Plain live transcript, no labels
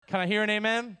Can I hear an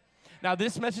amen? Now,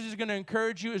 this message is going to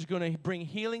encourage you, is going to bring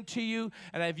healing to you.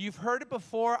 And if you've heard it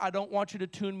before, I don't want you to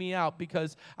tune me out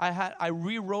because I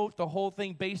rewrote the whole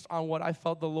thing based on what I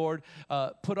felt the Lord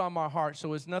put on my heart.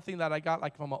 So it's nothing that I got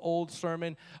like from an old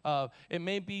sermon. It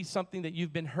may be something that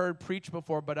you've been heard preached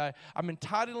before, but I'm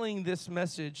entitling this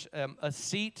message, A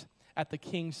Seat at the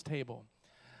King's Table.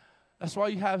 That's why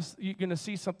you're going to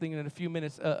see something in a few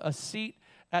minutes, a seat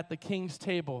at the King's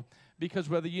table. Because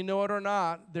whether you know it or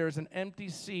not, there's an empty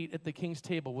seat at the King's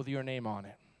table with your name on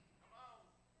it.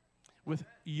 With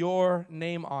your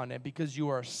name on it, because you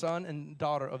are a son and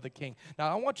daughter of the King.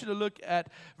 Now, I want you to look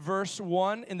at verse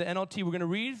 1 in the NLT. We're going to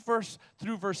read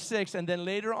through verse 6, and then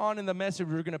later on in the message,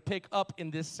 we're going to pick up in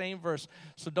this same verse.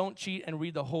 So don't cheat and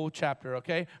read the whole chapter,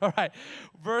 okay? All right.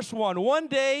 Verse 1. One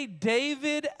day,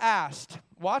 David asked,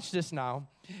 watch this now,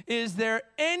 is there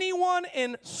anyone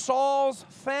in Saul's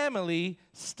family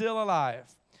still alive?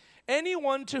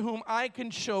 Anyone to whom I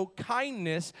can show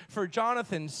kindness for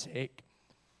Jonathan's sake?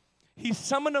 He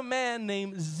summoned a man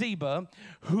named Ziba,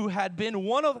 who had been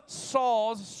one of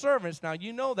Saul's servants. Now,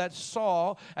 you know that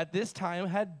Saul at this time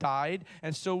had died,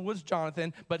 and so was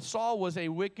Jonathan. But Saul was a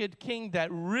wicked king that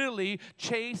really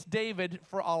chased David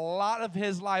for a lot of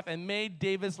his life and made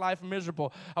David's life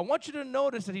miserable. I want you to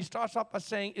notice that he starts off by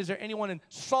saying, is there anyone in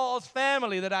Saul's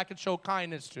family that I could show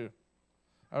kindness to?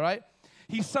 All right?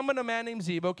 He summoned a man named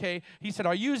Ziba, okay. He said,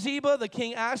 are you Ziba? The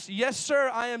king asked. Yes,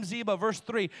 sir, I am Ziba. Verse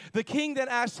 3. The king then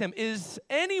asked him, is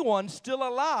anyone still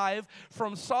alive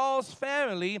from Saul's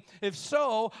family? If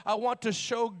so, I want to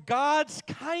show God's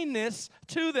kindness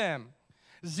to them.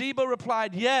 Ziba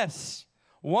replied, yes,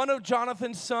 one of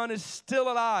Jonathan's sons is still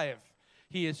alive.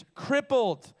 He is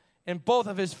crippled in both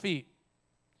of his feet.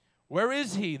 Where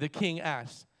is he? The king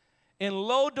asked. In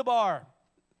Lo-debar,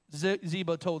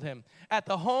 Ziba told him, at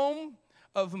the home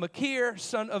of Machir,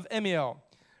 son of Amiel.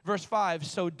 Verse 5,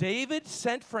 so David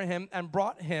sent for him and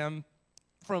brought him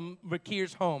from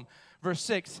Machir's home. Verse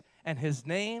 6, and his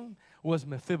name was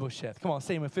Mephibosheth. Come on,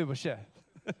 say Mephibosheth.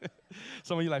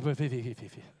 Some of you like,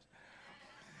 Mephibosheth.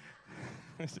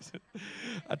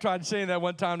 I tried saying that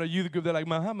one time to a youth group. They're like,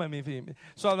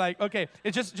 so I'm like, okay,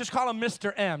 it's just call him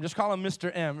Mr. M. Just call him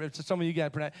Mr. M. It's some of you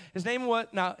guys pronounce. His name was,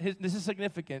 now, this is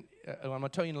significant. I'm going to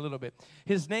tell you in a little bit.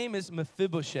 His name is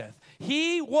Mephibosheth.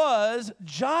 He was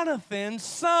Jonathan's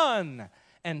son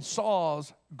and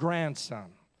Saul's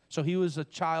grandson. So he was a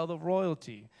child of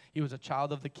royalty. He was a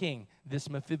child of the king, this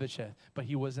Mephibosheth, but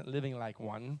he wasn't living like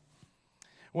one.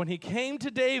 When he came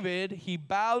to David, he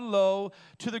bowed low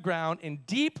to the ground in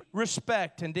deep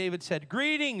respect. And David said,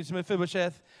 greetings,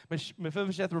 Mephibosheth.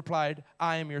 Mephibosheth replied,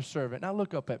 I am your servant. Now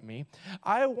look up at me.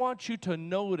 I want you to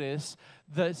notice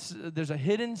this, there's a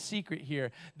hidden secret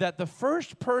here, that the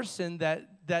first person that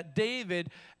David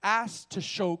asked to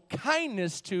show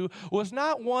kindness to was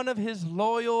not one of his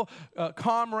loyal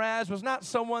comrades, was not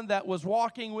someone that was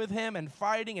walking with him and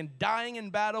fighting and dying in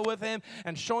battle with him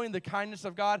and showing the kindness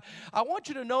of God. I want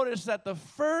you to notice that the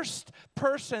first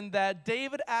person that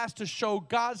David asked to show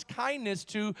God's kindness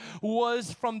to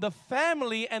was from the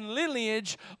family and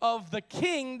lineage of the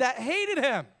king that hated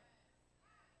him.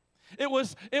 He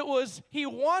wanted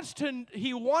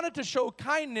to show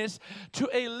kindness to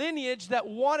a lineage that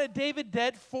wanted David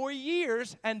dead for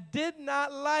years and did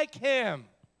not like him.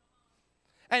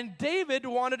 And David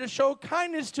wanted to show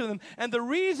kindness to them. And the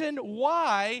reason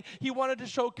why he wanted to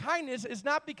show kindness is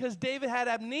not because David had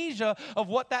amnesia of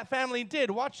what that family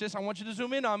did. Watch this. I want you to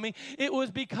zoom in on me. It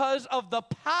was because of the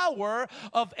power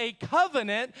of a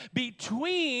covenant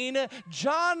between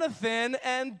Jonathan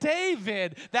and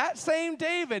David. That same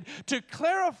David. To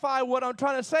clarify what I'm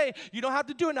trying to say, you don't have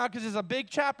to do it now because it's a big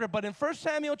chapter, but in 1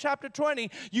 Samuel chapter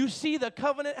 20, you see the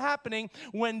covenant happening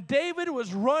when David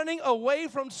was running away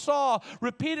from Saul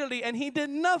repeatedly, and he did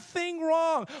nothing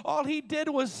wrong. All he did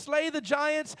was slay the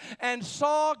giants, and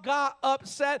Saul got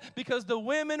upset because the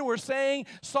women were saying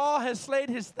Saul has slayed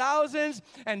his thousands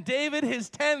and David his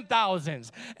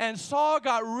 10,000s. And Saul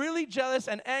got really jealous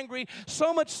and angry,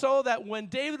 so much so that when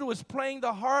David was playing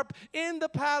the harp in the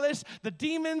palace, the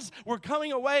demons were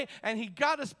coming away, and he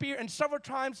got a spear and several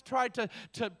times tried to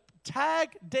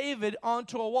tag David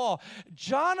onto a wall.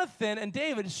 Jonathan and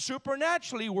David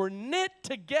supernaturally were knit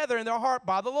together in their heart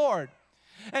by the Lord.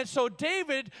 And so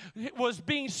David was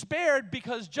being spared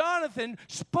because Jonathan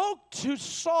spoke to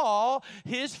Saul,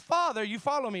 his father. You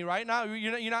follow me, right? Now,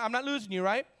 I'm not losing you,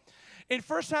 right? In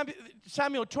 1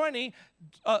 Samuel 20,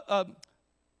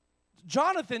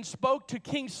 Jonathan spoke to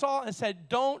King Saul and said,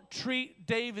 don't treat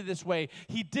David this way.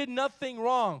 He did nothing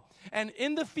wrong. And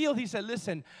in the field, he said,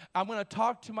 listen, I'm going to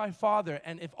talk to my father,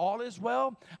 and if all is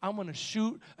well, I'm going to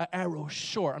shoot an arrow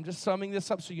short. I'm just summing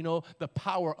this up so you know the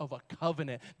power of a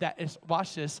covenant. That is,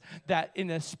 watch this, that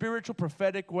in a spiritual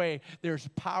prophetic way, there's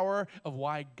power of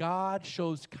why God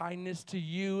shows kindness to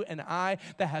you and I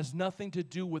that has nothing to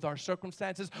do with our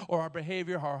circumstances or our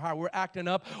behavior or how we're acting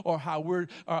up or how we're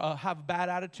have bad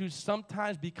attitudes.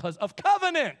 Sometimes because of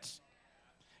covenant,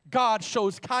 God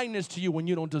shows kindness to you when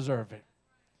you don't deserve it.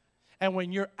 And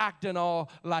when you're acting all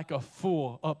like a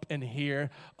fool up in here.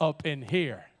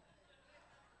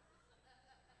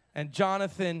 And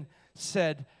Jonathan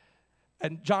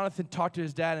talked to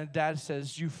his dad, and dad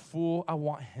says, you fool, I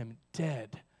want him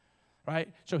dead.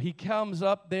 Right? So he comes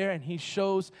up there, and he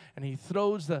shows, and he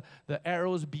throws the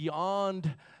arrows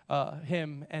beyond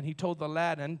him, and he told the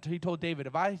lad, and he told David,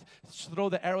 if I throw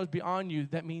the arrows beyond you,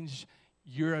 that means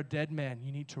you're a dead man.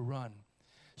 You need to run.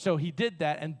 So he did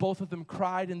that, and both of them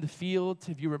cried in the field,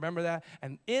 if you remember that.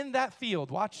 And in that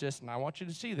field, watch this, and I want you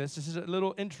to see this. This is a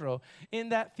little intro. In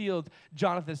that field,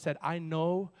 Jonathan said, I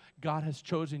know God has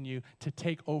chosen you to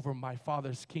take over my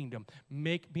father's kingdom.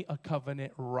 Make me a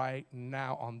covenant right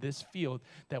now on this field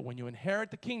that when you inherit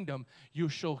the kingdom, you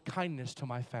show kindness to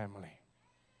my family.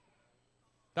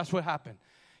 That's what happened.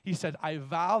 He said, I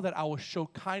vow that I will show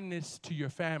kindness to your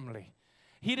family.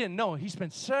 He didn't know. He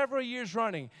spent several years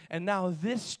running. And now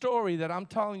this story that I'm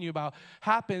telling you about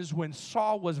happens when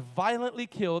Saul was violently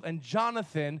killed, and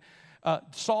Jonathan,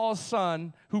 Saul's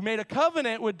son, who made a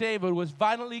covenant with David, was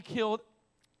violently killed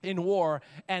in war.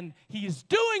 And he's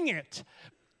doing it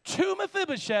to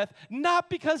Mephibosheth, not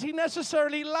because he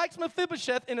necessarily likes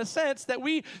Mephibosheth in a sense that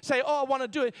we say, oh, I want to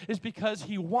do it. It's because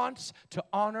he wants to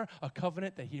honor a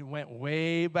covenant that he went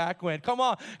way back when. Come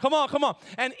on.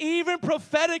 And even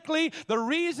prophetically, the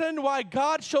reason why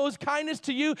God shows kindness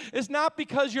to you is not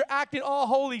because you're acting all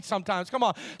holy sometimes. Come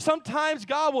on. Sometimes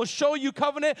God will show you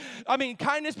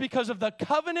kindness because of the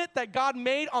covenant that God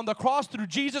made on the cross through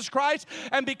Jesus Christ.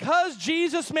 And because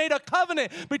Jesus made a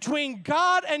covenant between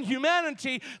God and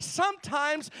humanity,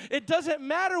 sometimes it doesn't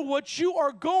matter what you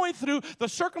are going through, the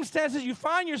circumstances you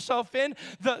find yourself in,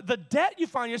 the debt you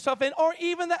find yourself in, or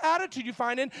even the attitude you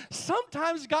find in.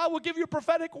 Sometimes God will give you a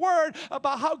prophetic word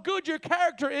about how good your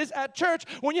character is at church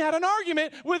when you had an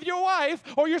argument with your wife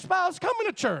or your spouse coming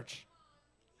to church.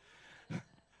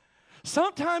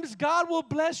 Sometimes God will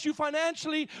bless you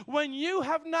financially when you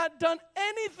have not done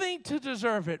anything to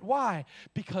deserve it. Why?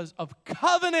 Because of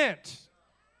covenant.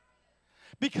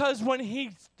 Because when he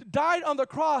died on the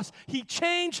cross, he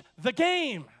changed the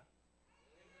game.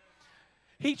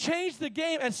 He changed the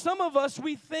game, and some of us,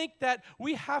 we think that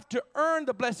we have to earn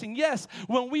the blessing. Yes,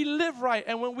 when we live right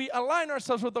and when we align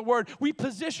ourselves with the Word, we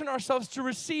position ourselves to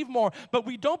receive more, but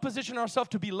we don't position ourselves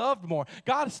to be loved more.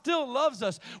 God still loves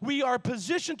us. We are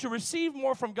positioned to receive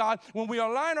more from God when we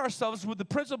align ourselves with the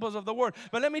principles of the Word.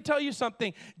 But let me tell you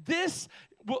something. This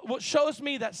what shows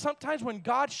me that sometimes when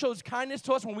God shows kindness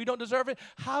to us when we don't deserve it,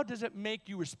 how does it make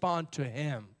you respond to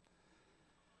Him?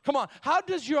 Come on, how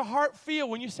does your heart feel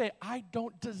when you say, I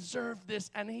don't deserve this,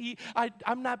 and I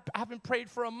haven't prayed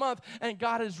for a month, and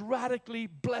God has radically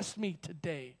blessed me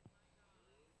today?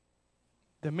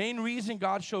 The main reason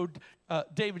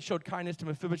David showed kindness to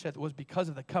Mephibosheth was because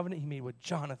of the covenant he made with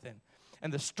Jonathan.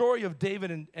 And the story of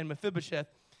David and Mephibosheth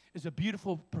is a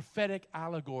beautiful prophetic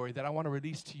allegory that I want to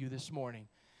release to you this morning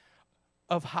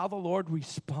of how the Lord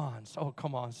responds, oh,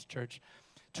 come on, church,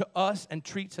 to us and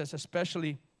treats us,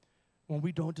 especially when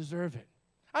we don't deserve it.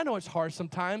 I know it's hard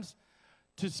sometimes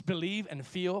to believe and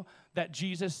feel that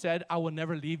Jesus said, I will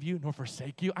never leave you nor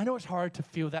forsake you. I know it's hard to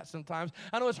feel that sometimes.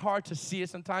 I know it's hard to see it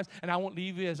sometimes, and I won't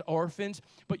leave you as orphans,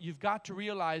 but you've got to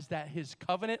realize that His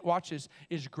covenant, watch this,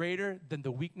 is greater than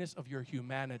the weakness of your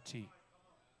humanity.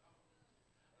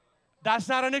 That's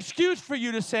not an excuse for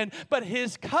you to sin, but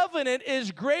His covenant is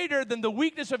greater than the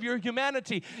weakness of your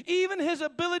humanity. Even His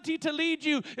ability to lead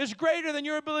you is greater than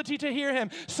your ability to hear Him.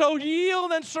 So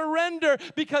yield and surrender,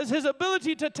 because His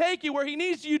ability to take you where He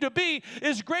needs you to be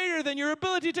is greater than your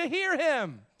ability to hear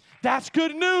Him. That's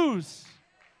good news.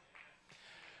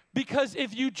 Because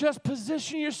if you just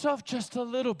position yourself just a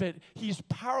little bit, He's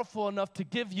powerful enough to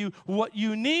give you what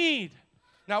you need.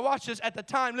 Now watch this. At the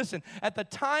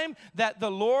time that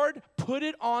the Lord put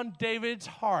it on David's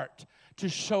heart to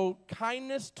show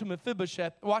kindness to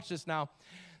Mephibosheth, watch this now.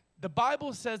 The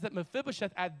Bible says that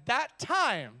Mephibosheth at that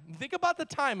time, think about the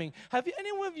timing. Have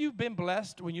any of you been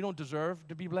blessed when you don't deserve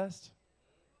to be blessed?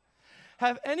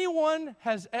 Have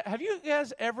you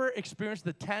guys ever experienced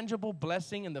the tangible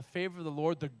blessing and the favor of the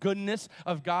Lord, the goodness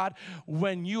of God,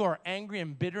 when you are angry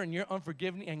and bitter and you're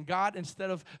unforgiving, and God, instead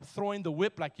of throwing the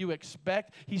whip like you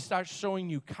expect, He starts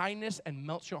showing you kindness and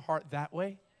melts your heart that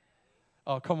way?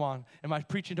 Oh, come on. Am I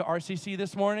preaching to RCC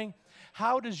this morning?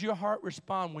 How does your heart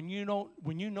respond when you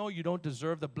know you don't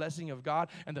deserve the blessing of God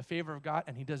and the favor of God,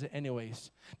 and He does it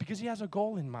anyways? Because He has a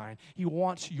goal in mind. He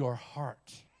wants your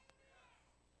heart.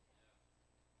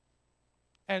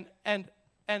 And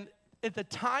at the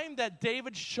time that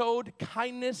David showed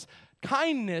kindness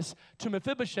to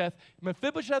Mephibosheth,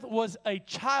 Mephibosheth was a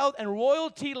child and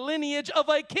royalty lineage of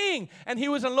a king, and he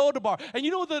was in Lodabar. And you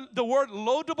know what the word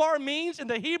Lodabar means in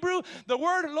the Hebrew? The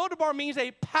word Lodabar means a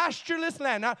pastureless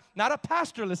land, not a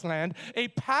pastoraless land, a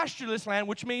pastureless land,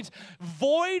 which means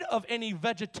void of any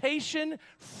vegetation,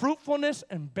 fruitfulness,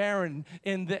 and barren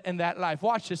in that life.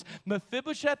 Watch this.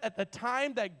 Mephibosheth, at the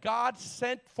time that God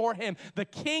sent for him, the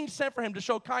king sent for him to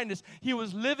show kindness, he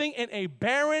was living in a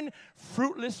barren,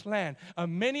 fruitless land.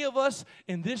 Many of us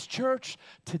in this church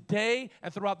today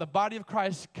and throughout the body of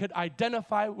Christ could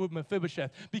identify with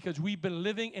Mephibosheth because we've been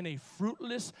living in a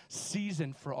fruitless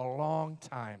season for a long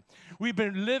time. We've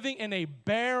been living in a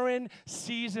barren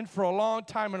season for a long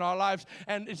time in our lives,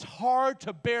 and it's hard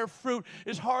to bear fruit.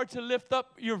 It's hard to lift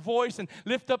up your voice and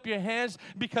lift up your hands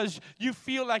because you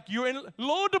feel like you're in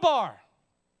Lodabar.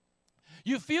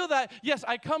 You feel that, yes,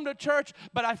 I come to church,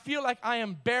 but I feel like I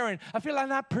am barren. I feel like I'm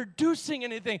not producing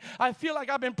anything. I feel like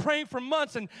I've been praying for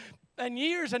months and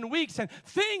years and weeks, and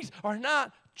things are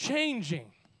not changing.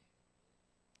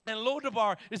 And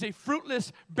Lodabar is a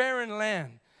fruitless, barren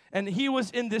land. And he was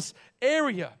in this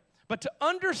area. But to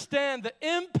understand the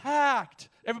impact,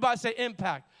 everybody say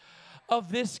impact,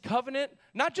 of this covenant,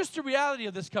 not just the reality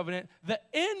of this covenant, the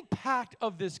impact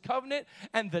of this covenant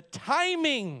and the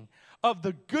timing of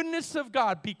the goodness of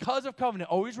God because of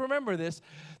covenant. Always remember this.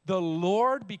 The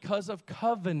Lord, because of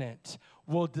covenant,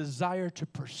 will desire to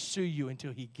pursue you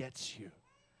until He gets you.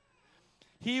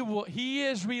 He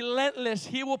is relentless.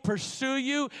 He will pursue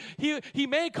you. He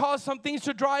may cause some things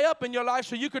to dry up in your life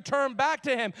so you could turn back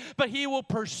to Him, but He will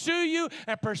pursue you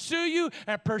and pursue you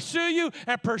and pursue you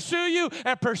and pursue you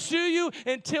and pursue you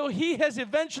until He has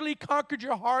eventually conquered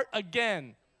your heart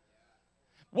again.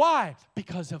 Why?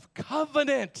 Because of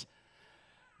covenant.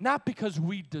 Not because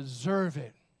we deserve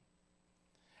it.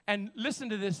 And listen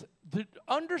to this. To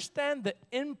understand the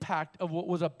impact of what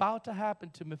was about to happen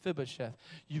to Mephibosheth,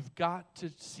 you've got to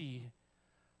see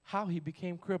how he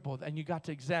became crippled, and you got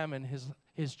to examine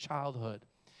his childhood.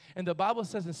 And the Bible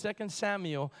says in 2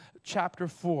 Samuel chapter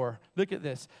 4, look at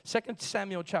this. 2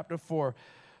 Samuel chapter 4.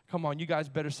 Come on, you guys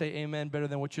better say amen better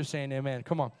than what you're saying amen.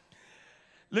 Come on.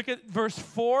 Look at verse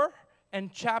 4. And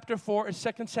chapter 4 is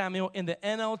 2 Samuel in the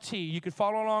NLT. You could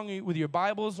follow along with your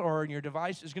Bibles or in your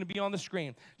device. It's going to be on the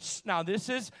screen. Now this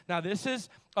is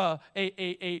to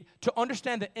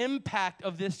understand the impact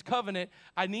of this covenant.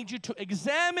 I need you to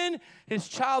examine his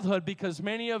childhood because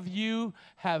many of you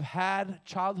have had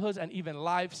childhoods and even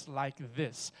lives like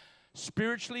this,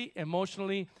 spiritually,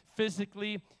 emotionally,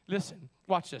 physically. Listen,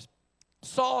 watch this.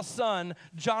 Saul's son,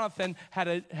 Jonathan, had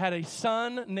a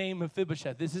son named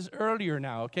Mephibosheth. This is earlier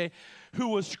now, okay? Who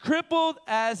was crippled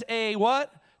as a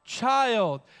what?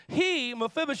 Child. He,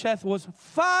 Mephibosheth, was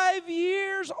 5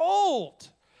 years old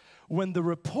when the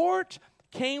report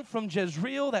came from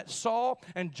Jezreel that Saul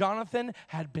and Jonathan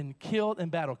had been killed in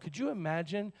battle. Could you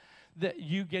imagine that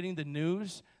you getting the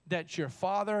news that your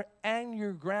father and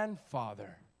your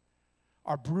grandfather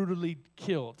are brutally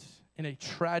killed in a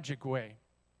tragic way,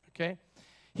 okay?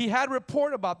 He had a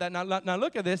report about that. Now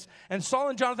look at this. And Saul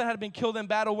and Jonathan had been killed in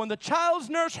battle. When the child's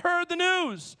nurse heard the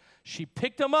news, she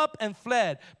picked him up and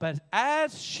fled. But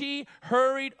as she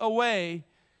hurried away,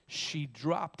 she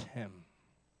dropped him.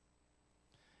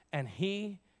 And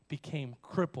he became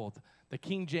crippled. The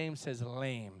King James says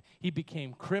lame. He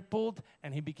became crippled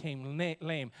and he became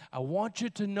lame. I want you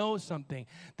to know something,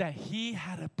 that he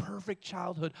had a perfect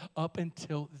childhood up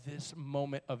until this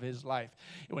moment of his life.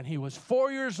 When he was 4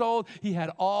 years old, he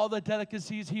had all the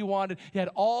delicacies he wanted. He had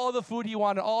all the food he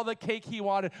wanted, all the cake he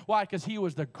wanted. Why? Because he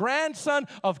was the grandson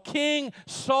of King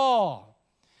Saul.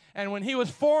 And when he was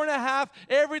 4.5,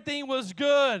 everything was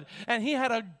good. And he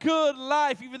had a good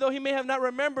life, even though he may have not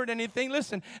remembered anything.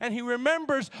 Listen, and he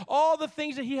remembers all the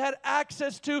things that he had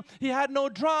access to. He had no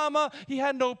drama. He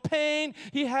had no pain.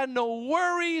 He had no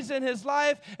worries in his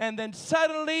life. And then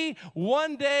suddenly,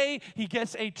 one day, he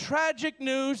gets a tragic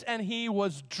news, and he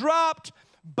was dropped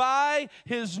by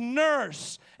his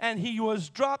nurse. And he was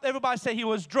dropped. Everybody say he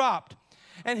was dropped.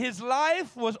 And his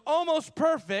life was almost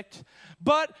perfect,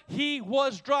 but he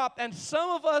was dropped. And some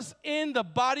of us in the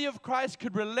body of Christ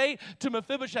could relate to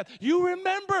Mephibosheth. You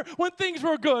remember when things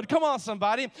were good. Come on,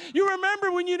 somebody. You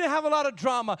remember when you didn't have a lot of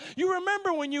drama. You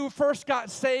remember when you first got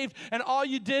saved and all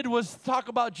you did was talk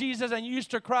about Jesus and you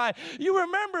used to cry. You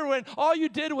remember when all you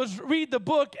did was read the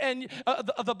book and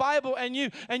the Bible and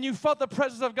you felt the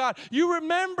presence of God. You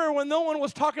remember when no one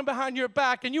was talking behind your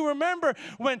back, and you remember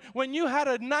when you had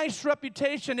a nice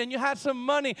reputation and you had some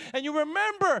money, and you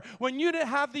remember when you didn't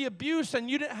have the abuse and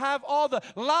you didn't have all the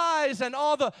lies and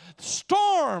all the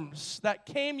storms that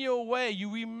came your way.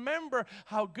 You remember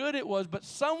how good it was, but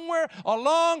somewhere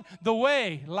along the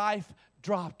way, life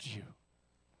dropped you.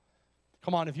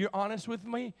 Come on, if you're honest with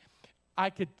me, I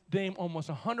could name almost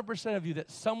 100% of you that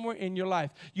somewhere in your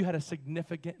life you had a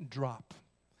significant drop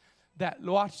that,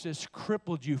 watch this,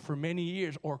 crippled you for many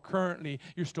years, or currently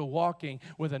you're still walking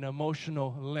with an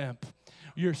emotional limp.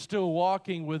 You're still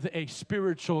walking with a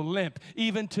spiritual limp,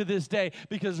 even to this day,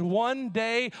 because one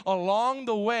day along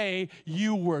the way,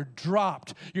 you were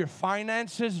dropped. Your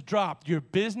finances dropped. Your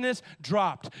business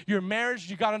dropped. Your marriage,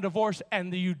 you got a divorce,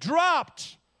 and you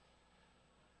dropped.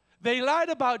 They lied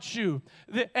about you.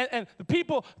 And the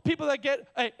people that get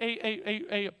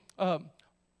a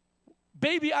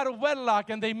baby out of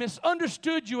wedlock and they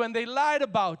misunderstood you and they lied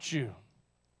about you,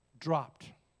 dropped.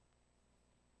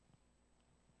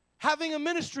 Having a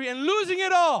ministry and losing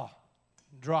it all,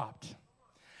 dropped.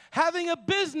 Having a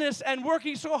business and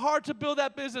working so hard to build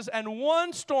that business, and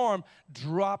one storm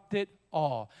dropped it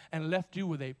all and left you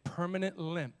with a permanent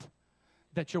limp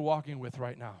that you're walking with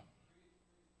right now.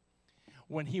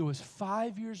 When he was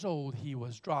 5 years old, he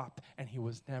was dropped, and he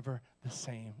was never the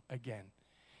same again.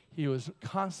 He was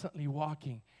constantly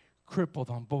walking, crippled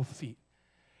on both feet,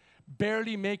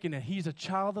 barely making it. He's a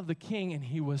child of the king, and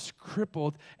he was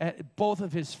crippled at both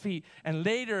of his feet. And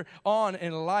later on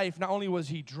in life, not only was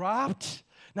he dropped,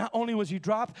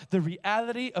 the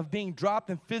reality of being dropped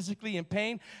and physically in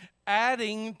pain,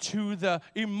 adding to the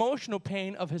emotional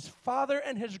pain of his father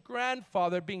and his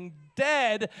grandfather being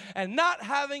dead and not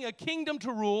having a kingdom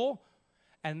to rule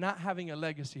and not having a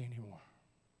legacy anymore.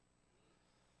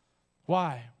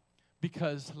 Why?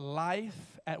 Because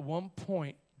life at one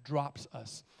point drops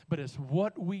us. But it's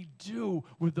what we do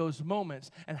with those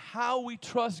moments and how we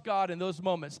trust God in those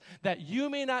moments that you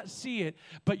may not see it,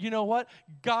 but you know what?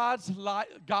 God's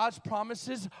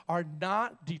promises are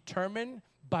not determined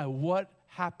by what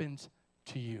happens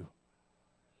to you.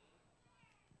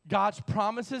 God's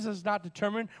promises is not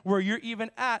determined where you're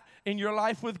even at in your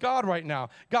life with God right now.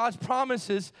 God's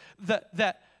promises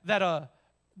that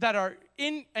are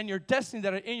in, and your destiny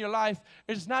that are in your life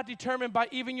is not determined by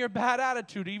even your bad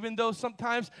attitude, even though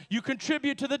sometimes you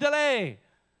contribute to the delay.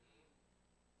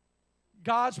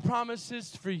 God's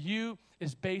promises for you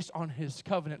is based on his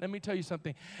covenant. Let me tell you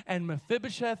something. And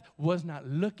Mephibosheth was not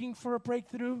looking for a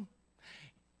breakthrough.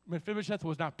 Mephibosheth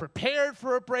was not prepared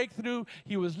for a breakthrough.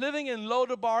 He was living in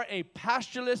Lodabar, a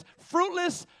pastureless,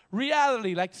 fruitless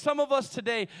reality. Like some of us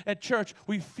today at church,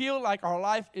 we feel like our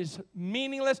life is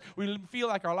meaningless. We feel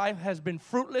like our life has been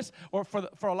fruitless, or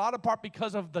for a lot of part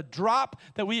because of the drop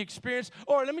that we experienced.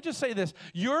 Or let me just say this.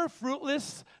 Your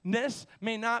fruitlessness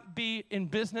may not be in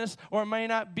business or it may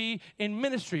not be in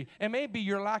ministry. It may be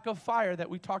your lack of fire that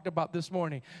we talked about this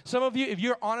morning. Some of you, if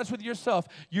you're honest with yourself,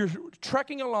 you're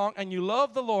trekking along and you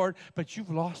love the Lord, but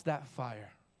you've lost that fire.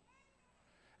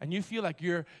 And you feel like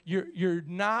you're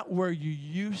not where you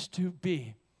used to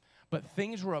be. But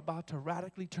things were about to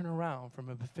radically turn around for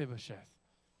Mephibosheth.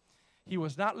 He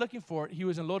was not looking for it. He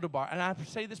was in Lodabar. And I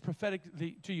say this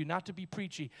prophetically to you, not to be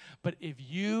preachy, but if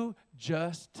you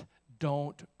just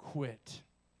don't quit.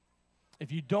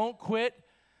 If you don't quit,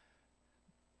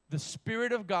 the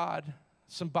Spirit of God,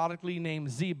 symbolically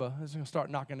named Ziba, is going to start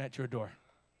knocking at your door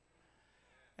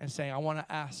and saying, I want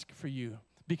to ask for you.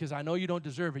 Because I know you don't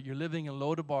deserve it. You're living in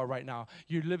Lodabar right now.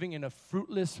 You're living in a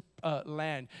fruitless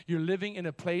land. You're living in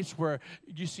a place where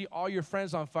you see all your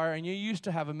friends on fire, and you used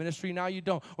to have a ministry, now you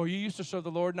don't. Or you used to serve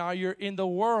the Lord, now you're in the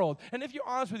world. And if you're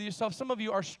honest with yourself, some of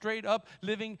you are straight up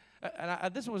living,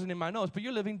 this wasn't in my notes, but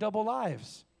you're living double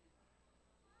lives.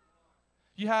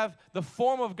 You have the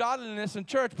form of godliness in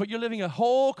church, but you're living a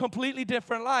whole completely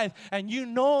different life. And you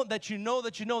know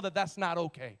that that's not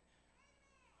okay.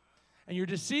 And you're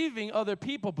deceiving other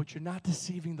people, but you're not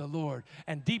deceiving the Lord.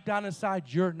 And deep down inside,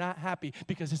 you're not happy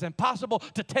because it's impossible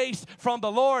to taste from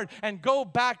the Lord and go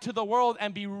back to the world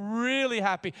and be really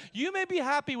happy. You may be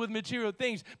happy with material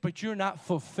things, but you're not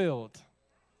fulfilled.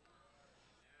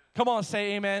 Come on,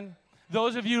 say amen.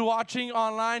 Those of you watching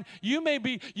online, you may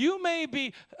be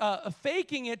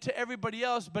faking it to everybody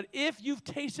else, but if you've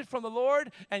tasted from the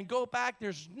Lord and go back,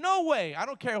 there's no way, I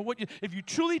don't care if you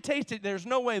truly taste it, there's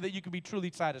no way that you can be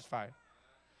truly satisfied.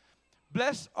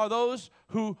 Blessed are those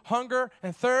who hunger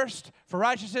and thirst for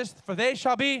righteousness, for they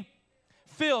shall be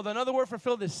filled. Another word for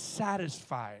filled is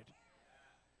satisfied.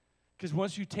 Because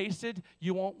once you taste it,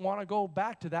 you won't want to go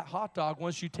back to that hot dog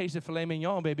once you tasted filet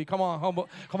mignon, baby. Come on,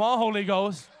 Holy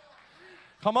Ghost.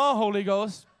 Come on, Holy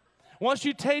Ghost. Once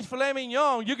you taste filet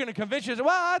mignon, you're going to convince yourself,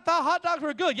 well, I thought hot dogs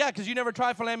were good. Yeah, because you never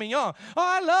tried filet mignon. Oh,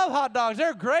 I love hot dogs.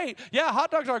 They're great. Yeah,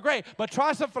 hot dogs are great, but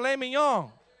try some filet mignon.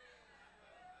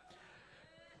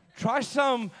 Try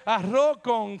some arroz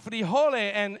con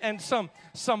frijoles and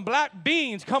some black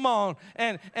beans, come on,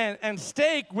 and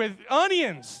steak with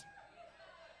onions.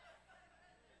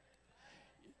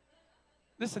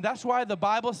 Listen, that's why the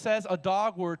Bible says a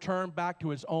dog will return back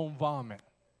to its own vomit.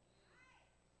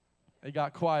 It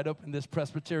got quiet up in this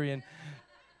Presbyterian.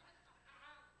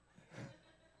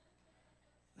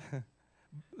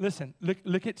 Listen,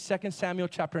 look at 2 Samuel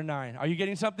chapter 9. Are you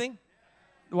getting something?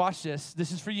 Watch this.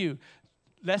 This is for you.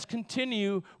 Let's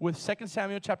continue with 2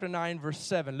 Samuel chapter 9, verse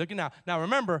 7. Look at now. Now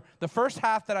remember, the first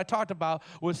half that I talked about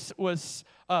was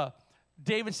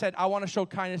David said, I want to show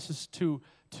kindness to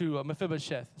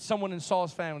Mephibosheth, someone in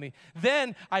Saul's family.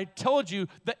 Then I told you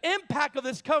the impact of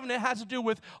this covenant has to do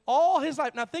with all his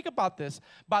life. Now think about this.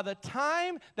 By the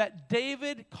time that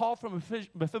David called for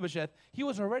Mephibosheth, he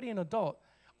was already an adult.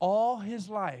 All his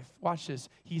life, watch this,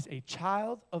 he's a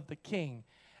child of the king.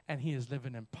 And he is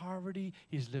living in poverty.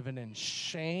 He's living in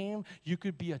shame. You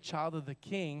could be a child of the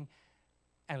king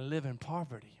and live in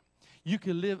poverty. You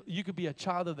could be a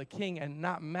child of the king and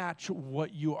not match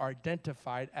what you are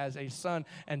identified as a son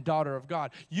and daughter of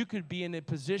God. You could be in a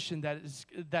position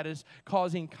that is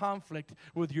causing conflict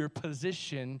with your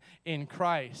position in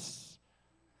Christ.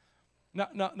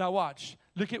 Now watch.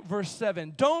 Look at verse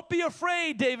 7. Don't be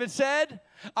afraid, David said.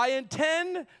 I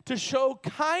intend to show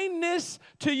kindness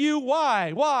to you.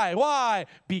 Why? Why?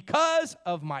 Because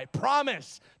of my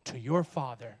promise to your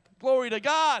father. Glory to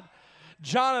God.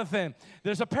 Jonathan,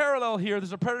 there's a parallel here.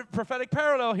 There's a prophetic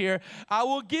parallel here. I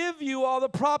will give you all the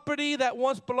property that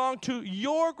once belonged to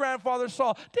your grandfather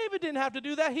Saul. David didn't have to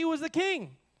do that. He was the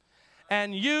king.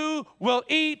 And you will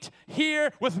eat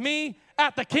here with me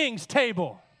at the king's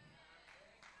table.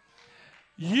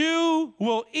 You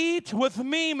will eat with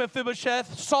me,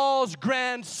 Mephibosheth, Saul's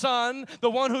grandson, the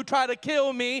one who tried to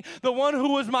kill me, the one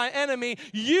who was my enemy.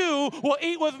 You will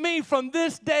eat with me from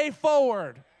this day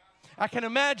forward. I can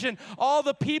imagine all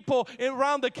the people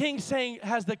around the king saying,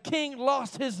 has the king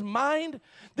lost his mind?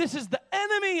 This is the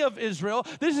enemy of Israel.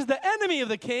 This is the enemy of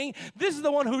the king. This is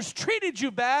the one who's treated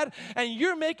you bad, and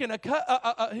you're making a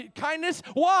kindness.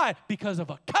 Why? Because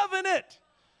of a covenant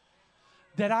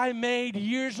that I made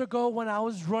years ago when I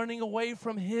was running away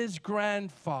from his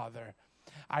grandfather.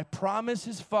 I promised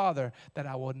his father that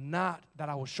I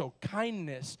will show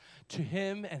kindness to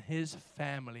him and his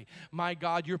family. My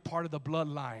God, you're part of the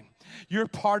bloodline. You're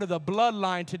part of the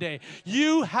bloodline today.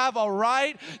 You have a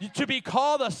right to be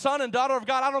called a son and daughter of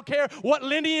God. I don't care what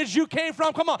lineage you came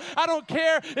from. Come on. I don't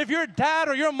care if your dad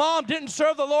or your mom didn't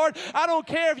serve the Lord. I don't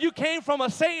care if you came from a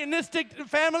Satanistic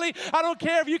family. I don't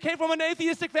care if you came from an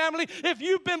atheistic family. If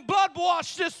you've been blood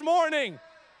washed this morning,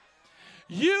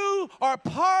 you are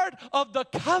part of the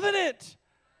covenant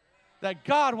that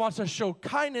God wants to show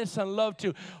kindness and love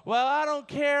to. Well, I don't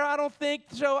care. I don't think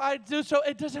so. I do so.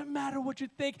 It doesn't matter what you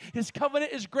think. His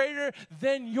covenant is greater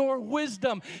than your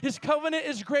wisdom. His covenant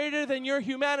is greater than your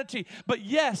humanity. But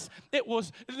yes, it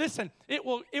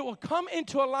will come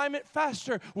into alignment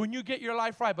faster when you get your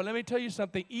life right. But let me tell you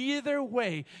something. Either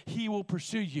way, he will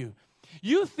pursue you.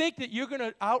 You think that you're going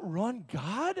to outrun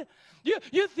God?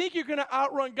 You think you're going to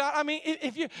outrun God? I mean,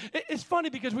 it's funny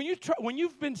because when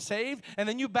you've been saved and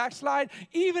then you backslide,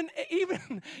 even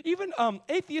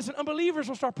atheists and unbelievers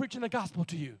will start preaching the gospel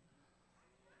to you.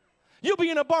 You'll be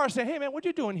in a bar saying, "Hey man, what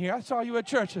you doing here? I saw you at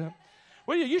church.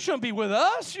 Well, you shouldn't be with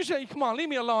us. You should come on, leave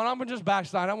me alone. I'm just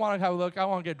backslide. I want to have a look. I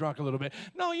want to get drunk a little bit."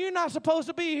 No, you're not supposed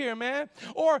to be here, man.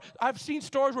 Or I've seen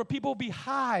stories where people be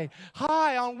high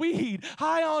on weed,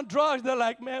 high on drugs. They're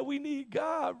like, "Man, we need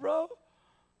God, bro."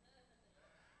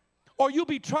 Or you'll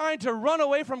be trying to run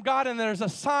away from God, and there's a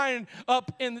sign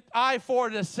up in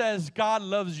I-4 that says, "God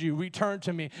loves you. Return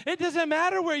to me." It doesn't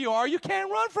matter where you are. You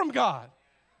can't run from God.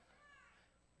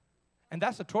 And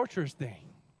that's a torturous thing.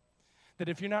 That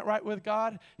if you're not right with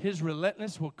God, his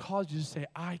relentlessness will cause you to say,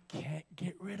 "I can't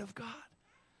get rid of God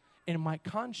in my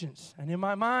conscience and in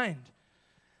my mind."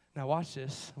 Now watch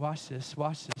this, watch this,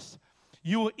 watch this.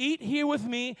 You will eat here with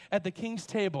me at the king's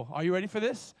table. Are you ready for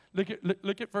this? Look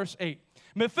at verse 8.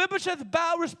 Mephibosheth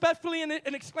bowed respectfully and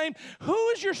exclaimed, who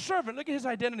is your servant? Look at his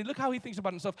identity. Look how he thinks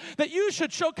about himself. That you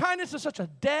should show kindness to such a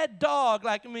dead dog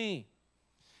like me.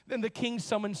 Then the king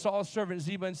summoned Saul's servant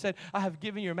Ziba and said, I have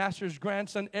given your master's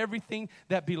grandson everything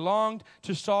that belonged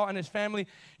to Saul and his family.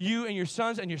 You and your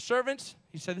sons and your servants,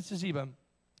 he said this to Ziba,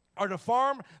 are to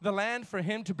farm the land for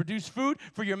him to produce food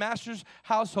for your master's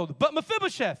household. But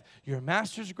Mephibosheth, your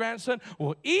master's grandson,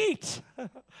 will eat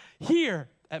here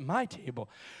at my table.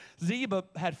 Ziba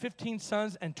had 15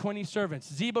 sons and 20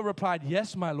 servants. Ziba replied,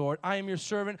 yes, my lord, I am your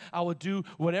servant. I will do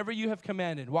whatever you have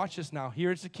commanded. Watch this now.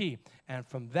 Here's the key. And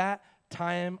from that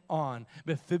time on,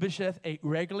 Mephibosheth ate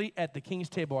regularly at the king's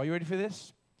table. Are you ready for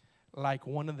this? Like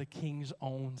one of the king's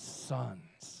own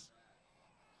sons.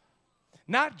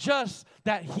 Not just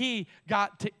that he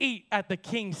got to eat at the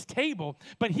king's table,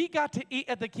 but he got to eat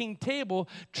at the king's table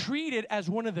treated as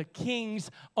one of the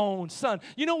king's own son.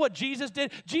 You know what Jesus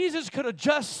did? Jesus could have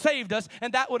just saved us,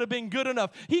 and that would have been good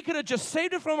enough. He could have just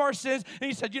saved us from our sins, and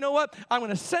he said, you know what? I'm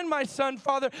going to send my son,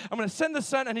 Father. I'm going to send the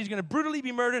son, and he's going to brutally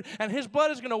be murdered, and his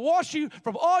blood is going to wash you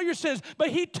from all your sins. But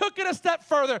he took it a step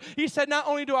further. He said, not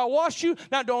only do I wash you,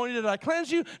 not only did I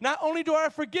cleanse you, not only do I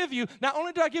forgive you, not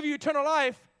only do I give you eternal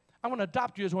life, I'm going to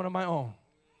adopt you as one of my own.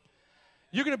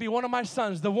 You're going to be one of my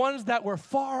sons, the ones that were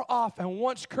far off and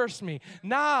once cursed me.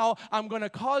 Now I'm going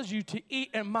to cause you to eat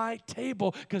at my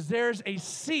table because there's a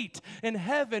seat in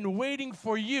heaven waiting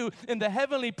for you in the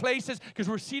heavenly places because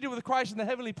we're seated with Christ in the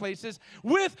heavenly places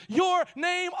with your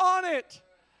name on it.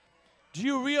 Do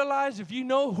you realize if you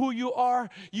know who you are,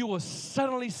 you will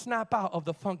suddenly snap out of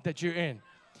the funk that you're in?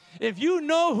 If you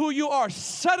know who you are,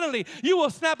 suddenly you will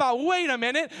snap out, wait a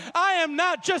minute, I am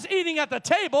not just eating at the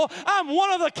table, I'm one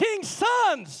of the king's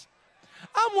sons.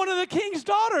 I'm one of the king's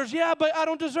daughters. Yeah, but I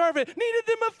don't deserve it. Neither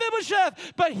did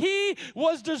Mephibosheth. But he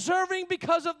was deserving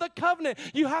because of the covenant.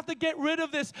 You have to get rid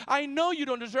of this. I know you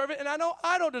don't deserve it, and I know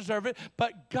I don't deserve it,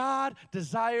 but God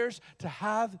desires to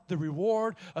have the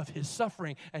reward of his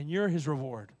suffering, and you're his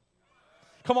reward.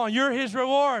 Come on, you're his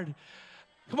reward.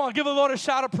 Come on, give the Lord a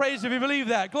shout of praise if you believe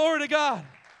that. Glory to God.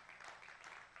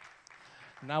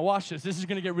 Now watch this. This is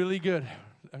going to get really good.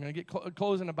 I'm going to get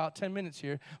close in about 10 minutes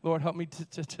here. Lord, help me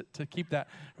to keep that,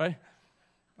 right?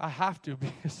 I have to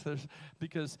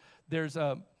because there's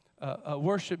a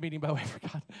worship meeting, by the way, I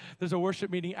forgot. There's a worship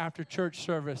meeting after church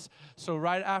service. So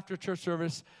right after church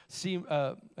service, see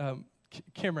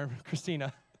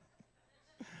Christina.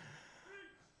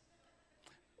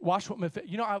 Watch what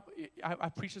Mephibosheth, you know, I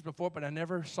preached this before, but I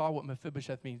never saw what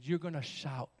Mephibosheth means. You're going to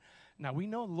shout. Now, we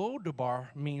know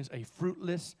Lodabar means a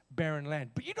fruitless, barren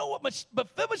land. But you know what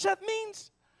Mephibosheth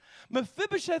means?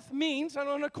 Mephibosheth means, I'm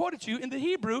going to quote it to you, in the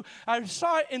Hebrew, I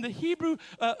saw it in the Hebrew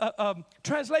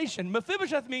translation.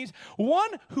 Mephibosheth means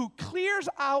one who clears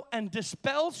out and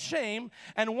dispels shame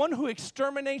and one who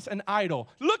exterminates an idol.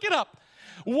 Look it up.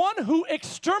 One who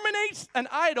exterminates an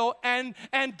idol and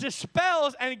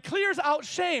dispels and clears out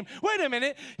shame. Wait a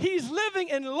minute. He's living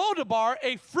in Lodabar,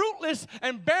 a fruitless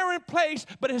and barren place,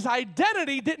 but his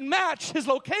identity didn't match his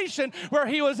location where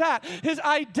he was at. His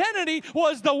identity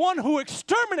was the one who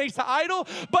exterminates the idol,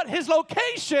 but his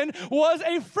location was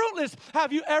a fruitless.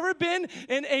 Have you ever been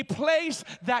in a place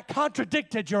that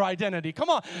contradicted your identity? Come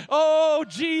on. Oh,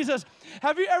 Jesus.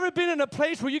 Have you ever been in a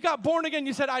place where you got born again?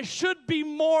 You said, I should be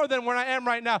more than where I am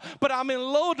right now, but I'm in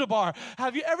Lodabar.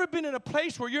 Have you ever been in a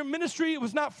place where your ministry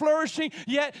was not flourishing,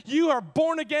 yet you are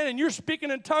born again and you're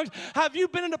speaking in tongues? Have you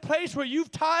been in a place where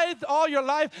you've tithed all your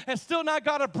life and still not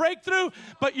got a breakthrough,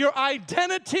 but your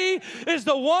identity is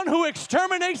the one who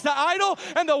exterminates the idol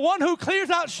and the one who clears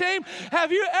out shame?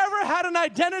 Have you ever had an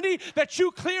identity that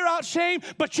you clear out shame,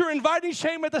 but you're inviting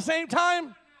shame at the same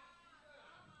time?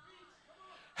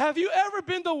 Have you ever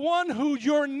been the one who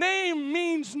your name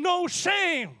means no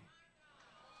shame?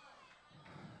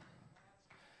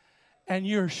 And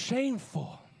you're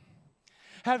shameful.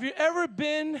 Have you ever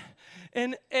been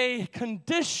in a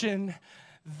condition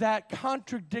that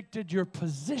contradicted your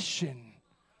position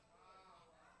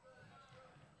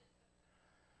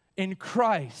in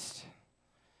Christ?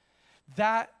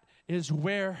 That is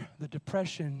where the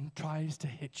depression tries to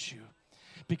hit you.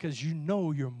 Because you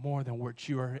know you're more than what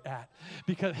you are at.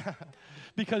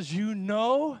 Because you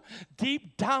know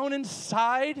deep down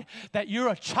inside that you're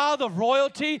a child of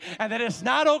royalty and that it's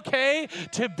not okay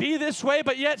to be this way,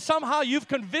 but yet somehow you've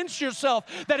convinced yourself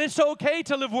that it's okay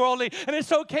to live worldly and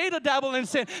it's okay to dabble in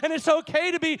sin and it's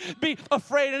okay to be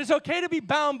afraid and it's okay to be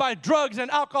bound by drugs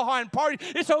and alcohol and party.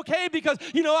 It's okay because,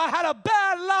 you know, I had a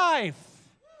bad life.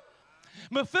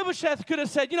 Mephibosheth could have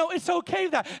said, it's okay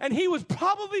that. And he was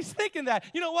probably thinking that,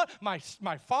 you know what? My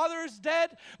father is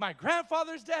dead. My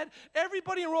grandfather's dead.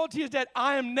 Everybody in royalty is dead.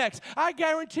 I am next. I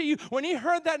guarantee you, when he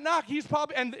heard that knock, he's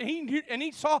probably, and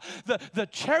he saw the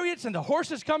chariots and the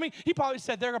horses coming, he probably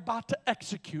said, they're about to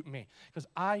execute me because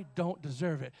I don't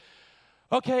deserve it.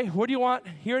 Okay, what do you want?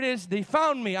 Here it is. They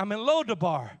found me. I'm in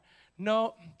Lodabar.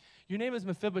 No, your name is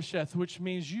Mephibosheth, which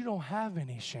means you don't have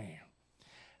any shame.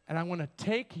 And I'm going to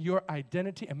take your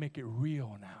identity and make it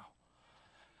real now.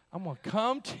 I'm going to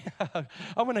come to you.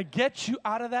 I'm going to get you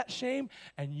out of that shame,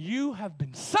 and you have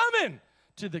been summoned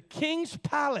to the king's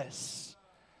palace.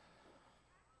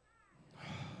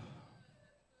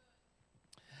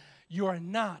 You are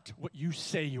not what you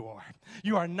say you are.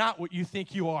 You are not what you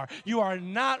think you are. You are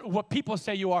not what people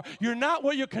say you are. You're not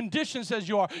what your condition says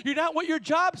you are. You're not what your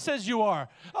job says you are.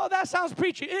 Oh, that sounds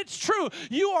preachy. It's true.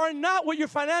 You are not what your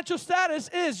financial status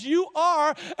is. You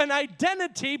are an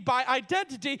identity. By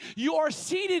identity, you are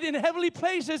seated in heavenly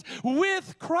places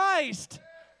with Christ.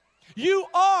 You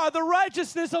are the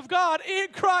righteousness of God in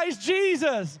Christ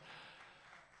Jesus.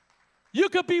 You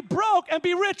could be broke and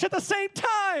be rich at the same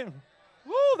time.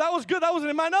 Woo, that was good. That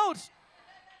wasn't in my notes.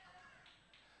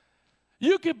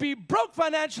 You could be broke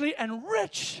financially and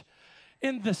rich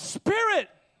in the spirit.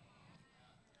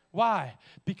 Why?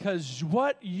 Because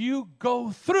what you go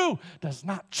through does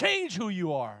not change who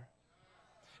you are.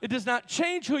 It does not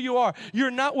change who you are.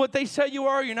 You're not what they say you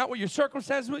are. You're not what your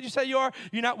circumstances what you say you are.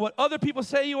 You're not what other people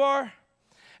say you are.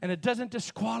 And it doesn't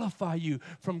disqualify you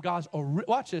from God's,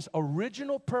 watch this,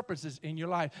 original purposes in your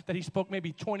life that He spoke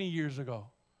maybe 20 years ago.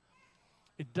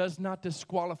 It does not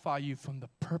disqualify you from the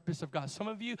purpose of God. Some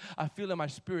of you, I feel in my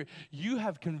spirit, you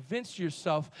have convinced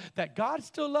yourself that God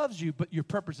still loves you, but your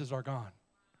purposes are gone.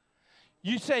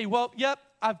 You say, well, yep,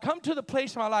 I've come to the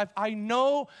place in my life, I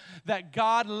know that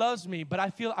God loves me, but I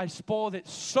feel I spoiled it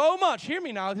so much. Hear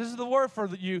me now, this is the word for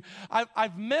you.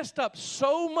 I've messed up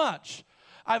so much.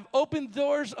 I've opened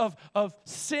doors of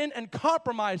sin and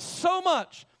compromise so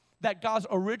much that God's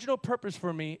original purpose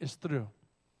for me is through.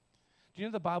 Do you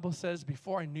know the Bible says,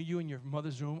 before I knew you in your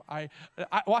mother's womb,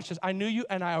 watch this, I knew you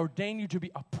and I ordained you to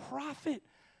be a prophet.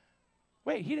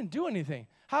 Wait, He didn't do anything.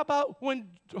 How about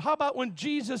when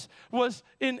Jesus was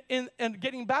in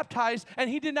getting baptized and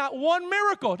He did not one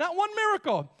miracle.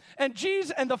 And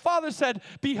Jesus and the Father said,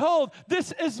 behold,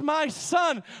 this is my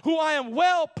Son who I am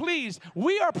well pleased.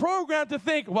 We are programmed to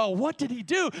think, well, what did He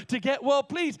do to get well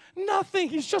pleased? Nothing.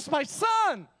 He's just my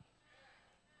Son.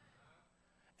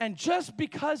 And just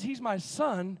because He's my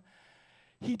Son,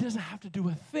 He doesn't have to do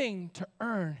a thing to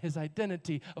earn His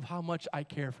identity of how much I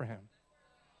care for Him.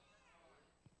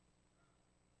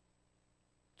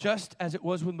 Just as it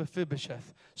was with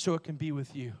Mephibosheth, so it can be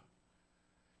with you.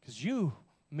 Because you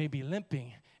may be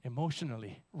limping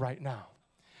emotionally right now.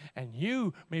 And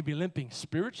you may be limping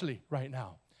spiritually right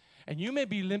now. And you may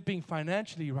be limping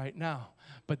financially right now.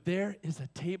 But there is a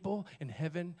table in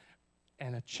heaven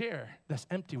and a chair that's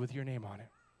empty with your name on it.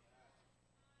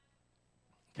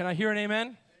 Can I hear an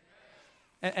amen?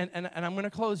 And I'm going to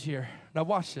close here. Now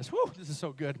watch this. Woo, this is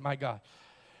so good, my God.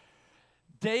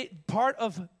 Part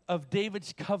of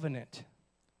David's covenant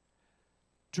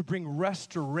to bring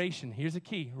restoration. Here's the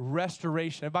key,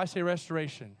 restoration. Everybody say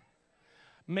restoration.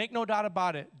 Make no doubt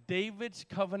about it. David's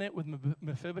covenant with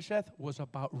Mephibosheth was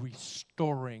about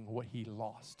restoring what he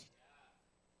lost.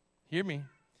 Hear me.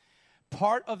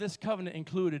 Part of this covenant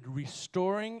included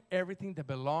restoring everything that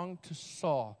belonged to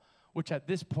Saul, which at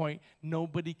this point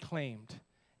nobody claimed.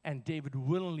 And David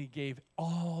willingly gave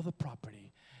all the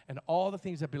property and all the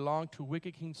things that belonged to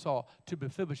wicked King Saul to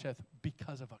Mephibosheth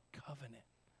because of a covenant.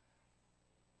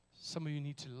 Some of you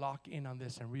need to lock in on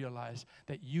this and realize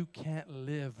that you can't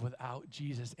live without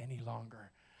Jesus any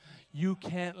longer. You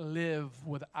can't live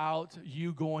without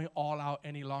you going all out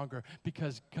any longer,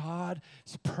 because God's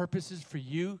purposes for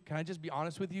you, can I just be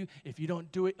honest with you? If you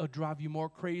don't do it, it'll drive you more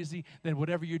crazy than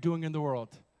whatever you're doing in the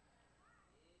world.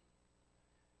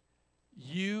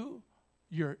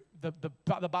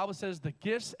 The Bible says the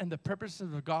gifts and the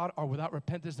purposes of God are without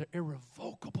repentance. They're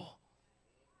irrevocable.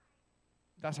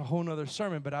 That's a whole nother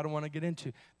sermon, but I don't want to get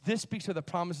into. This speaks of the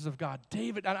promises of God.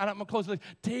 David, and I'm going to close with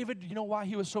David, you know why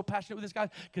he was so passionate with this guy?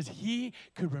 Because he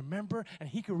could remember and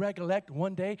he could recollect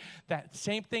one day that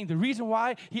same thing. The reason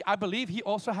why, I believe he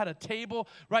also had a table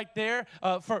right there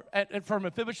for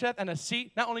Mephibosheth and a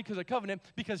seat, not only because of covenant,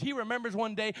 because he remembers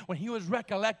one day when he was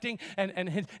recollecting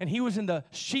and he was in the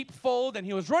sheepfold and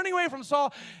he was running away from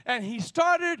Saul, and he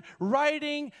started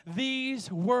writing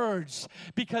these words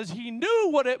because he knew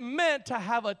what it meant to have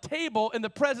have a table in the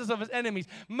presence of his enemies.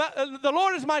 The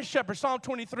Lord is my shepherd, Psalm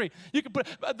 23. You can put,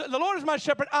 the Lord is my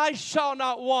shepherd, I shall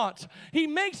not want. He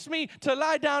makes me to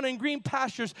lie down in green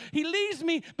pastures. He leads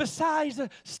me beside the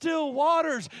still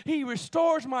waters. He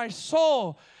restores my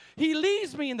soul. He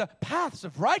leads me in the paths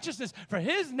of righteousness for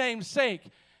his name's sake.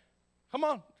 Come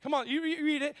on, you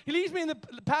read it. He leads me in the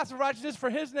paths of righteousness for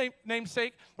his name's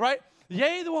sake, right?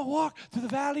 Yea, though I walk through the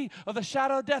valley of the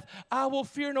shadow of death, I will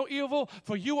fear no evil,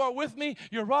 for you are with me.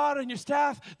 Your rod and your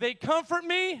staff, they comfort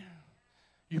me.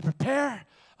 You prepare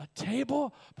a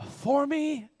table before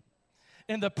me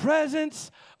in the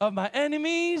presence of my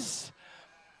enemies.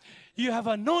 You have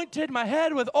anointed my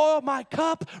head with oil, my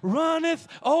cup runneth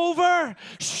over.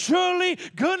 Surely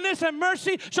goodness and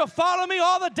mercy shall follow me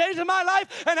all the days of my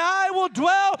life, and I will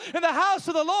dwell in the house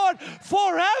of the Lord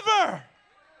forever.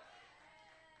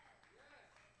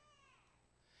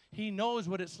 He knows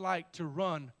what it's like to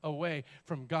run away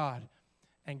from God,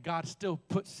 and God still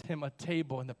puts him a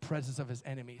table in the presence of his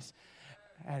enemies.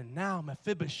 And now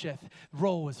Mephibosheth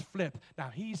role is flipped. Now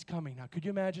he's coming. Now could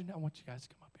you imagine? I want you guys to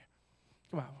come up here.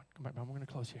 Come on, we're going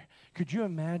to close here. Could you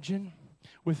imagine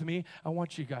with me? I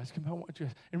want you guys.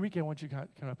 Enrique, I want you to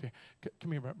come up here.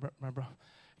 Come here, my bro.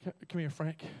 Come here,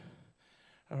 Frank.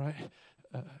 All right.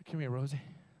 Come here, Rosie.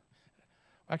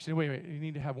 Actually, wait. You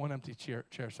need to have one empty chair.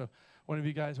 So one of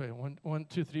you guys, wait. 1,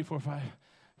 2, 3, 4, 5.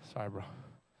 Sorry, bro.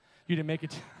 You didn't make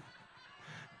it.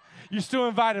 You're still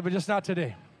invited, but just not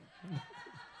today.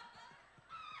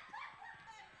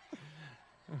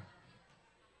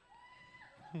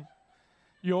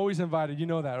 You're always invited. You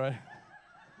know that, right?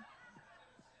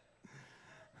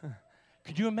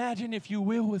 Could you imagine, if you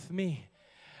will, with me,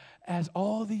 as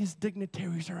all these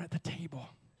dignitaries are at the table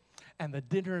and the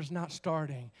dinner is not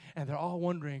starting and they're all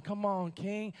wondering, come on,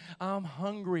 King, I'm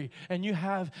hungry. And you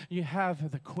have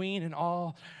the queen and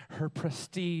all her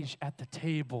prestige at the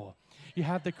table. You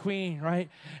have the queen,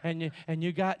 right? And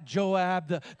you got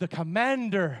Joab, the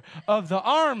commander of the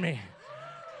army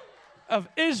of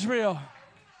Israel.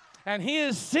 And he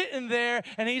is sitting there,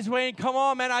 and he's waiting. Come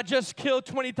on, man, I just killed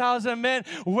 20,000 men.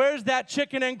 Where's that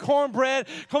chicken and cornbread?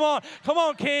 Come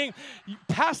on, King.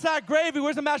 Pass that gravy.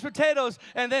 Where's the mashed potatoes?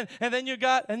 And then you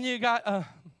got,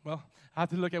 well, I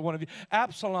have to look at one of you.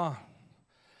 Absalom,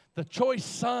 the choice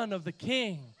son of the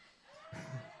king.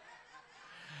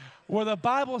 Where the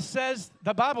Bible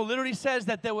literally says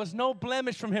that there was no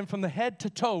blemish from him from the head to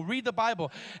toe. Read the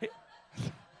Bible.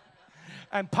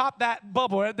 And pop that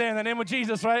bubble right there in the name of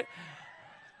Jesus, right?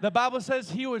 The Bible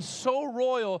says he was so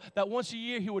royal that once a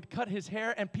year he would cut his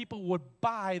hair and people would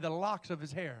buy the locks of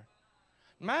his hair.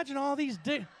 Imagine all these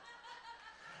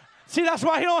See, that's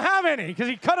why he don't have any, because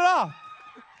he cut it off.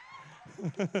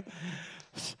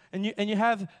 And you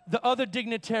have the other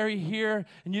dignitary here,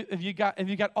 and if you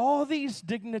got all these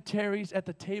dignitaries at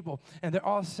the table, and they're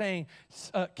all saying,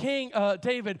 King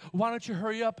David, why don't you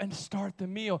hurry up and start the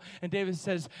meal? And David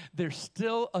says, there's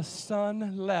still a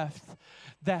son left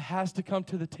that has to come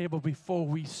to the table before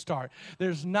we start.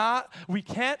 We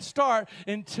can't start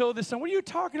until this son. What are you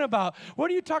talking about?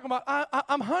 What are you talking about?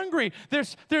 I'm hungry.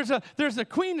 There's a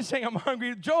queen saying I'm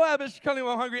hungry. Joab is telling me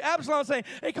I'm hungry. Absalom saying,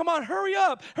 hey, come on, hurry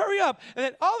up. And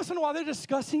then all of a sudden while they're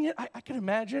discussing it, I can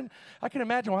imagine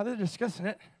while they're discussing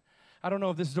it. I don't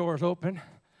know if this door is open.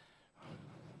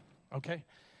 Okay,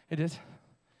 it is.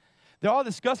 They're all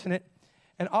discussing it,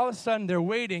 and all of a sudden they're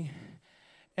waiting,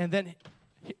 and then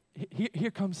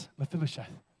here comes Mephibosheth,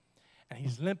 and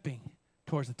he's limping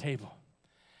towards the table.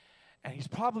 And he's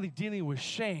probably dealing with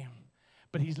shame,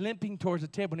 but he's limping towards the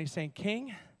table, and he's saying,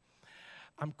 King,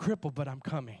 I'm crippled, but I'm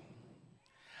coming.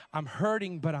 I'm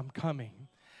hurting, but I'm coming.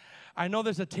 I know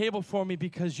there's a table for me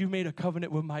because you made a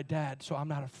covenant with my dad, so I'm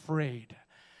not afraid.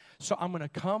 So I'm going to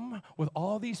come with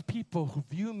all these people who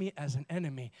view me as an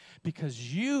enemy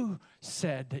because you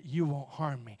said that you won't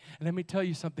harm me. And let me tell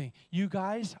you something. You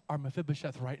guys are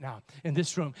Mephibosheth right now in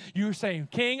this room. You're saying,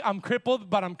 King, I'm crippled,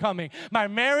 but I'm coming. My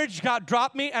marriage got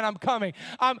dropped me, and I'm coming.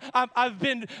 I've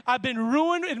been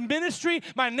ruined in ministry.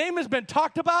 My name has been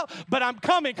talked about, but I'm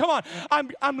coming. Come on.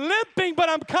 I'm limping, but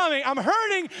I'm coming. I'm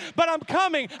hurting, but I'm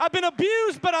coming. I've been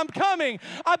abused, but I'm coming.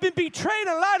 I've been betrayed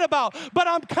and lied about, but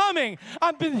I'm coming.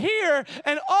 I've been here,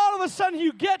 and all of a sudden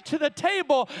you get to the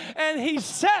table, and he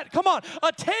set, come on,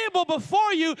 a table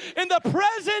before you in the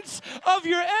presence of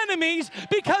your enemies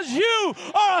because you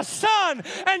are a son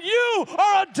and you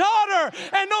are a daughter,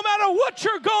 and no matter what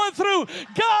you're going through,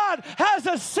 God has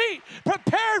a seat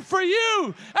prepared for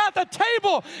you at the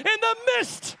table in the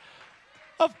midst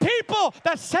of people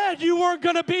that said you weren't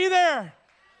going to be there.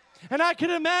 And I can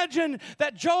imagine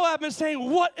that Joab is saying,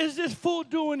 what is this fool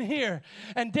doing here?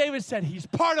 And David said, he's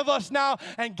part of us now.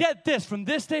 And get this, from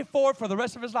this day forward, for the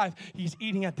rest of his life, he's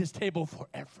eating at this table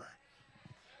forever.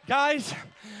 Guys,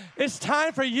 it's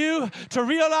time for you to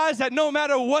realize that no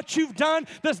matter what you've done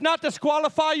does not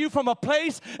disqualify you from a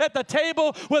place at the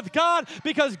table with God,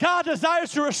 because God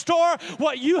desires to restore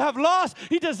what you have lost.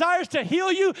 He desires to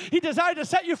heal you. He desires to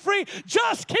set you free.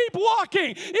 Just keep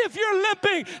walking. If you're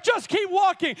limping, just keep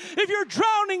walking. If you're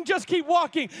drowning, just keep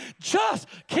walking. Just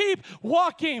keep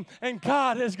walking, and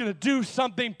God is going to do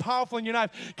something powerful in your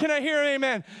life. Can I hear an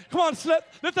amen? Come on,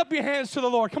 lift up your hands to the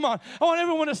Lord. Come on. I want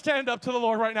everyone to stand up to the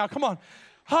Lord right now. Come on.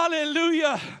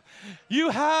 Hallelujah. You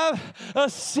have a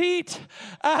seat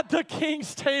at the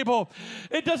King's table.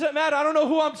 It doesn't matter. I don't know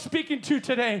who I'm speaking to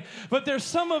today, but there's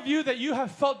some of you that you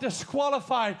have felt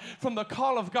disqualified from the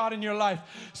call of God in your life.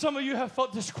 Some of you have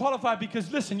felt disqualified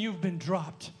because, listen, you've been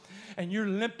dropped and you're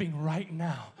limping right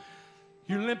now.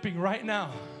 You're limping right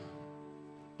now.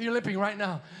 You're limping right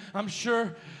now. I'm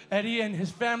sure Eddie and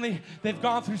his family, they've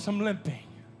gone through some limping.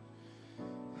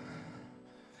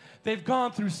 They've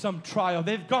gone through some trial.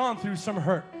 They've gone through some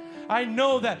hurt. I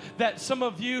know that some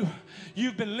of you,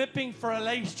 you've been limping for at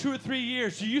least 2 or 3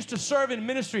 years. You used to serve in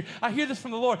ministry. I hear this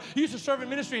from the Lord. You used to serve in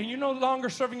ministry, and you're no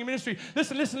longer serving in ministry.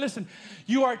 Listen, listen, listen.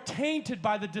 You are tainted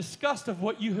by the disgust of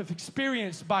what you have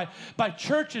experienced by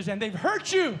churches, and they've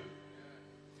hurt you.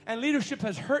 And leadership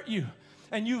has hurt you.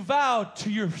 And you vowed to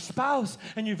your spouse,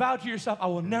 and you vowed to yourself, I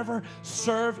will never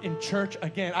serve in church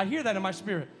again. I hear that in my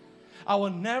spirit. I will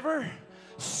never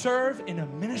serve in a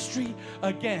ministry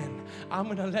again. I'm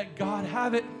going to let God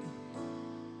have it.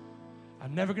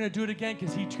 I'm never going to do it again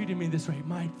because He treated me this way.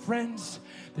 My friends,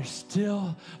 there's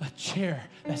still a chair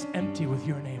that's empty with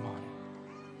your name on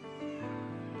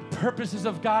it. The purposes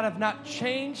of God have not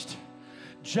changed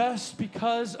just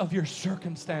because of your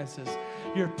circumstances.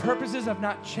 Your purposes have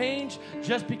not changed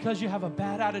just because you have a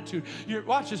bad attitude.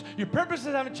 Watch this. Your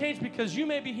purposes haven't changed because you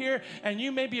may be here and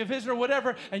you may be a visitor or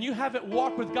whatever, and you haven't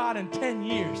walked with God in 10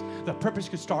 years. The purpose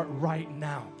could start right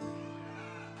now.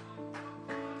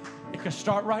 It could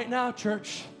start right now,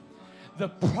 church. The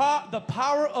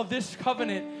power of this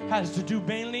covenant has to do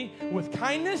mainly with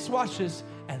kindness, watch this,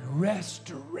 and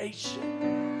restoration.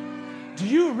 Do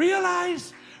you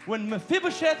realize when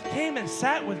Mephibosheth came and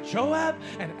sat with Joab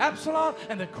and Absalom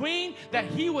and the queen, that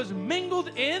he was mingled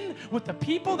in with the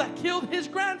people that killed his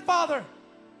grandfather?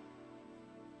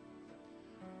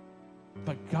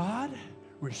 But God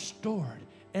restored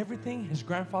everything his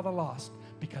grandfather lost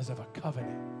because of a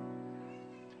covenant.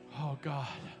 Oh God,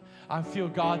 I feel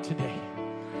God today.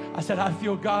 I said, I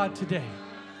feel God today.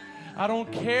 I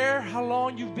don't care how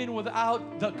long you've been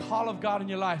without the call of God in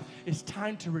your life. It's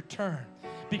time to return,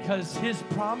 because His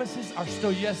promises are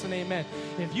still yes and amen.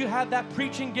 If you have that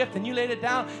preaching gift and you laid it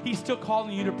down, He's still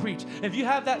calling you to preach. If you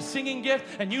have that singing gift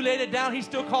and you laid it down, He's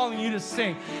still calling you to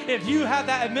sing. If you have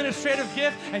that administrative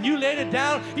gift and you laid it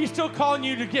down, He's still calling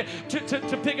you to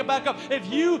pick it back up. If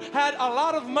you had a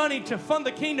lot of money to fund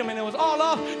the kingdom and it was all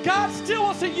off, God still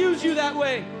wants to use you that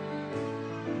way.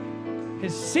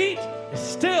 His seat is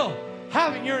still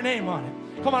having your name on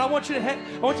it. Come on, I want you to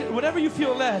whatever you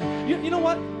feel led. You know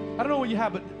what? I don't know what you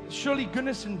have, but surely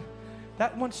goodness and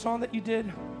that one song that you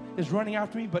did is running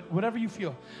after me. But whatever you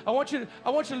feel, I want you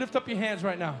to lift up your hands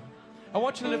right now. I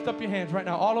want you to lift up your hands right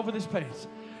now, all over this place.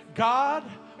 God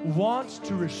wants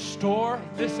to restore,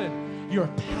 listen, your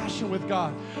passion with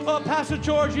God. Oh, Pastor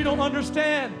George, you don't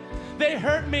understand. They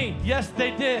hurt me. Yes,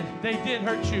 they did. They did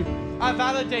hurt you. I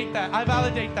validate that. I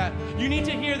validate that. You need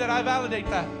to hear that. I validate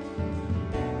that.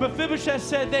 Mephibosheth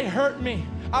said, they hurt me.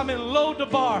 I'm in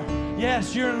Lodabar.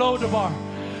 Yes, you're in Lodabar.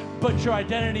 But your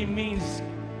identity means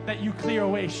that you clear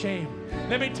away shame.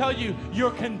 Let me tell you, your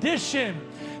condition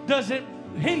doesn't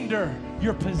hinder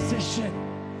your position.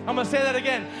 I'm going to say that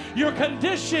again. Your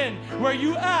condition, where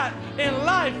you at in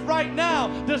life right now,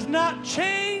 does not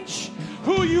change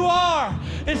who you are.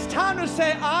 It's time to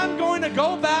say, I'm going to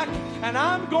go back and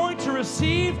I'm going to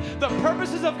receive the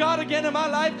purposes of God again in my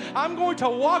life. I'm going to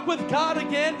walk with God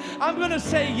again. I'm going to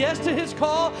say yes to His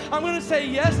call. I'm going to say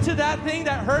yes to that thing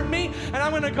that hurt me, and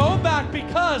I'm going to go back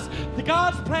because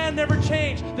God's plan never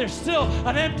changed. There's still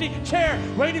an empty chair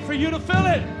waiting for you to fill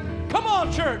it. Come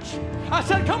on, church. I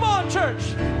said, come on,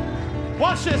 church.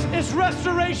 Watch this. It's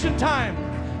restoration time.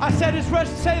 I said,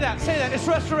 say that. It's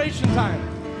restoration time.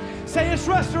 Say, it's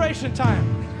restoration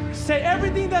time. Say,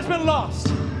 everything that's been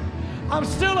lost. I'm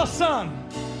still a son.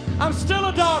 I'm still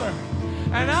a daughter.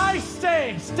 And I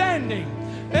stay standing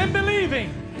and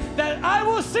believing that I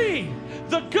will see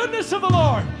the goodness of the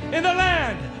Lord in the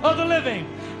land of the living.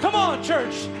 Come on,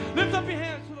 church. Lift up your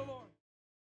hands.